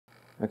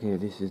Okay,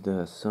 this is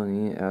the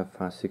Sony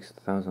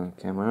A6000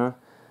 camera,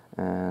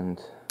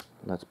 and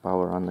let's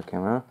power on the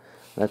camera.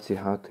 Let's see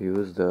how to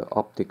use the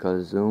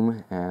optical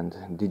zoom and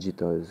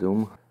digital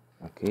zoom.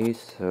 Okay,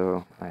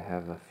 so I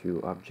have a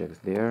few objects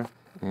there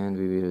and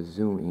we will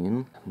zoom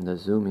in. The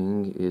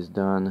zooming is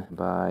done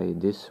by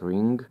this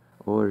ring,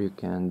 or you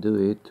can do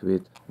it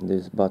with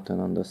this button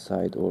on the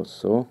side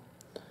also.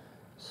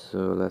 So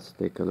let's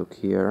take a look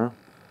here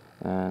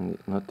and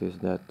notice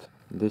that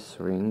this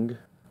ring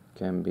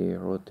can be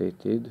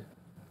rotated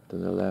to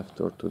the left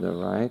or to the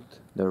right.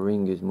 The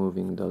ring is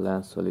moving the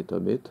lens a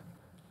little bit,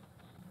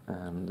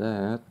 and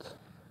that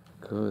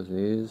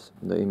causes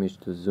the image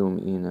to zoom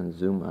in and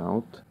zoom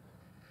out,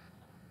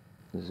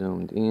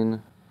 zoomed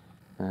in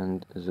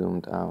and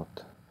zoomed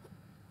out.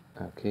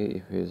 Okay,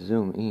 if we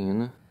zoom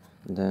in,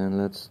 then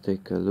let's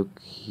take a look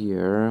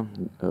here.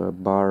 A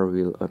bar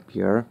will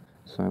appear,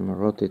 so I'm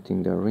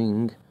rotating the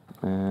ring,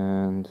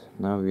 and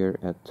now we're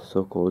at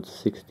so-called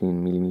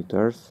 16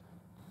 millimeters.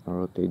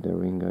 Rotate the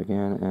ring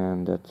again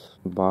and that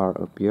bar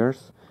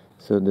appears.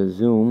 So the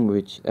zoom,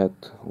 which at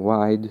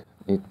wide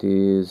it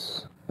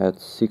is at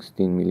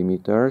 16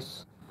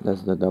 millimeters,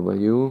 that's the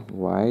W,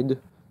 wide,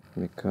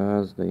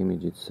 because the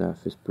image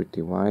itself is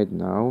pretty wide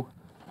now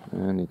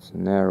and it's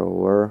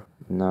narrower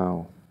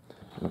now.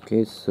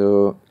 Okay,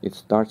 so it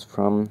starts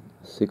from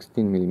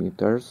 16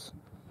 millimeters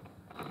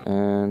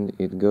and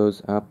it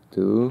goes up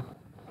to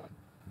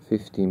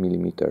 50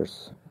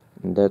 millimeters.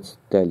 That's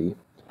tele.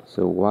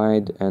 So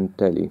wide and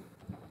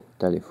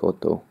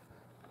telephoto.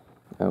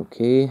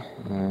 Okay,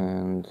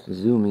 and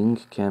zooming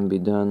can be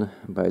done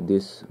by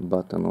this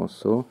button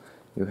also.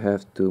 You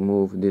have to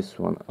move this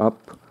one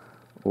up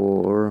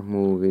or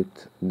move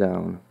it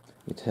down.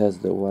 It has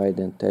the wide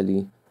and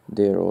tele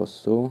there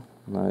also.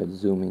 Now it's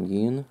zooming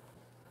in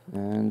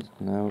and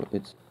now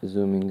it's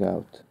zooming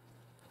out.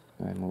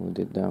 I moved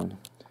it down.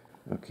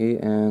 Okay,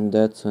 and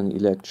that's an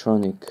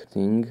electronic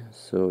thing,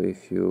 so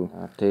if you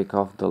take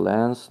off the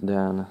lens,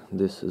 then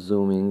this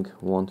zooming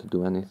won't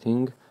do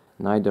anything,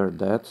 neither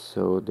that,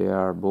 so they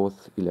are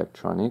both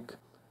electronic.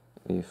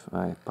 If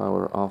I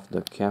power off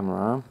the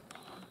camera,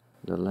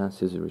 the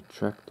lens is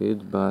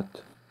retracted,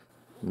 but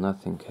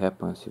nothing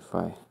happens if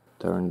I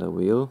turn the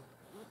wheel,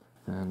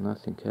 and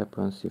nothing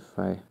happens if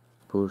I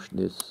push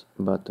this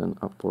button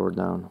up or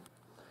down.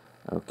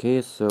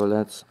 Okay, so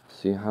let's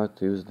see how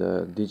to use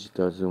the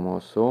digital zoom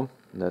also.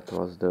 That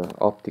was the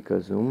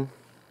optical zoom.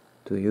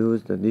 To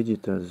use the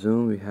digital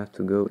zoom, we have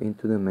to go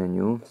into the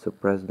menu, so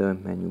press the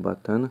menu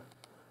button.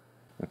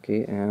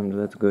 Okay, and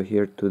let's go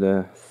here to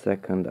the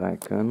second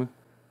icon,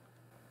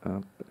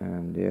 up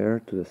and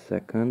there to the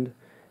second.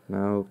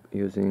 Now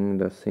using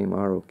the same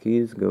arrow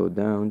keys, go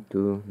down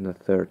to the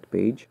third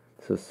page.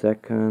 So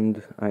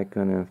second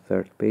icon and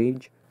third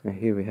page, and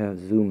here we have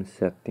zoom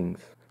settings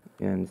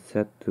and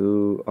set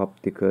to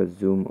optical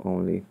zoom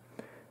only.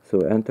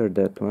 So enter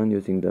that one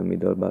using the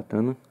middle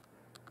button,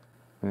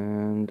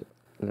 and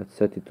let's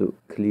set it to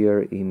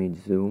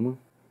ClearImage Zoom.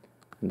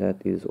 That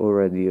is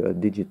already a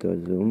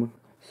digital zoom.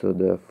 So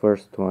the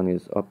first one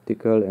is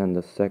optical and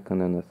the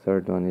second and the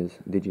third one is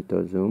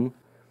digital zoom.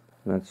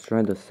 Let's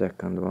try the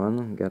second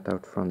one, get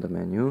out from the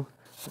menu,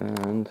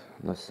 and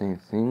the same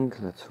thing,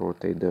 let's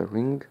rotate the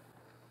ring.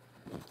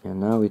 And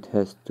now it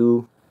has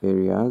two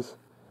areas.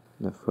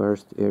 The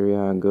first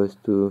area goes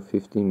to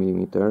 50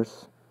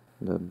 millimeters.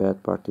 The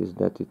bad part is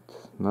that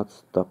it's not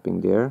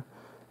stopping there.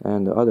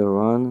 And the other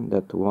one,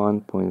 that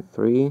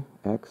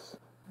 1.3x,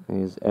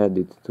 is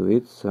added to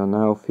it. So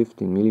now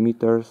 15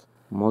 millimeters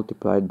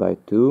multiplied by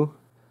 2,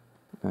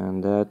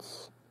 and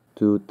that's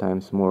 2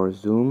 times more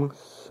zoom.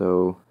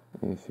 So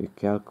if we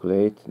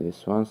calculate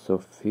this one, so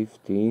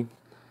 50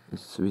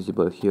 is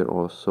visible here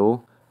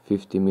also.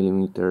 50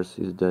 millimeters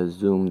is the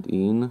zoomed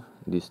in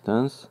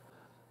distance,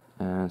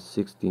 and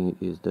 60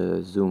 is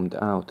the zoomed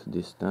out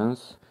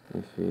distance.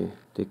 If we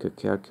take a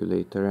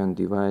calculator and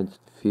divide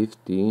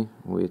 50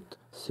 with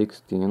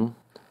 16,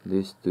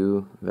 these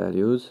two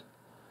values,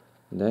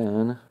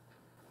 then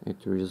it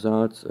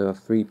results a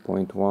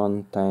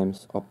 3.1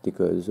 times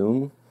optical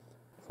zoom.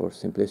 For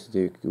simplicity,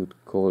 you could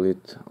call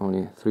it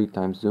only 3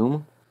 times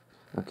zoom.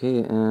 Okay,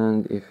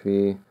 and if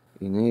we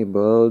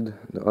enabled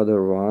the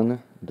other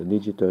one, the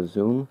digital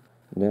zoom,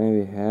 then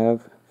we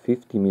have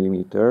 50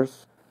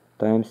 millimeters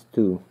times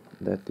 2.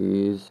 That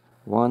is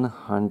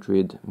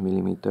 100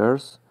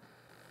 millimeters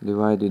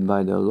divided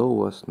by the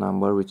lowest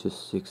number, which is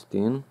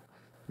 16,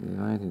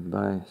 divided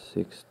by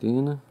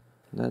 16.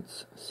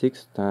 That's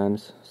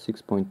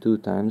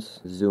 6.2 times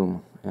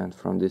zoom, and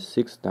from this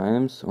 6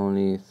 times,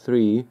 only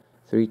 3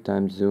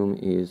 times zoom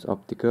is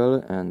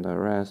optical, and the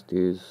rest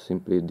is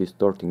simply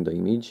distorting the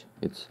image.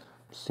 It's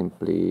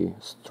simply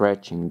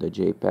stretching the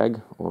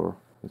JPEG, or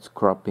it's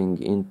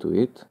cropping into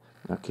it.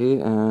 Okay,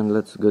 and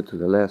let's go to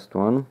the last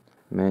one.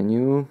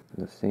 Menu,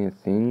 the same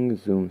thing,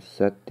 zoom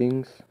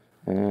settings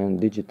and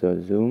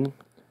digital zoom,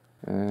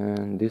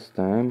 and this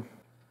time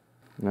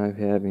now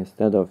we have,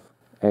 instead of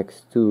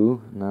x2,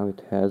 now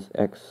it has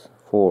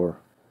x4.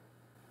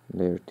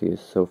 There it is,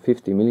 so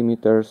 50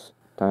 millimeters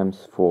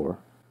times 4.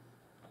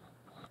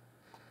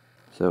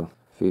 So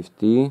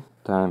 50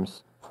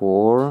 times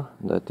 4,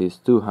 that is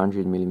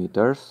 200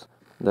 millimeters.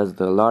 That's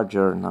the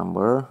larger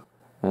number,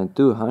 and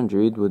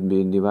 200 would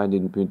be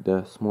divided with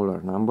the smaller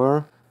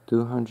number.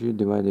 200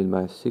 divided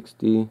by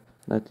 60,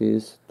 that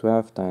is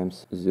 12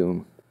 times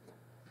zoom.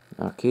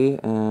 Okay,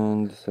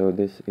 and so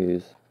this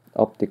is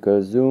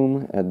optical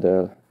zoom at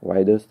the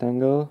widest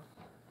angle,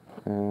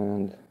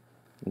 and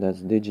that's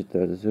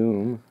digital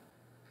zoom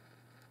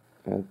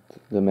at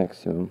the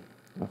maximum.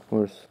 Of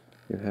course,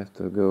 you have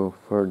to go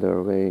further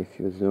away if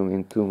you zoom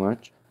in too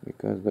much,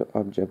 because the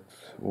objects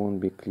won't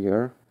be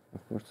clear.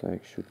 Of course, I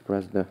should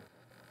press the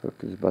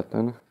focus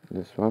button,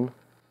 this one.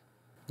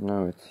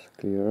 Now it's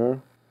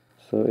clearer.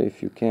 So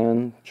if you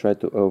can, try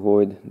to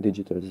avoid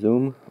digital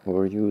zoom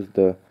or use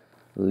the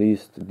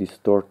least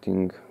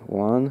distorting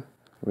one,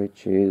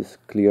 which is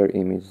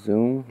ClearImage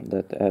Zoom,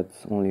 that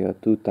adds only a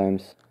 2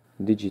 times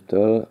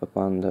digital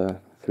upon the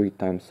 3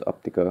 times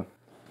optical.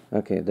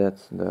 Okay,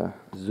 that's the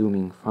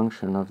zooming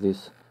function of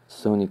this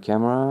Sony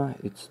camera.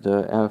 It's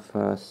the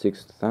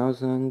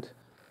A6000,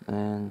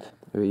 and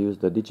we use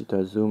the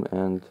digital zoom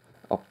and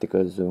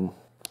optical zoom.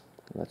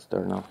 Let's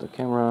turn off the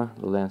camera,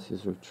 the lens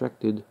is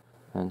retracted,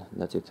 and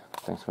that's it.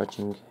 Thanks for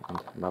watching, and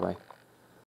bye bye.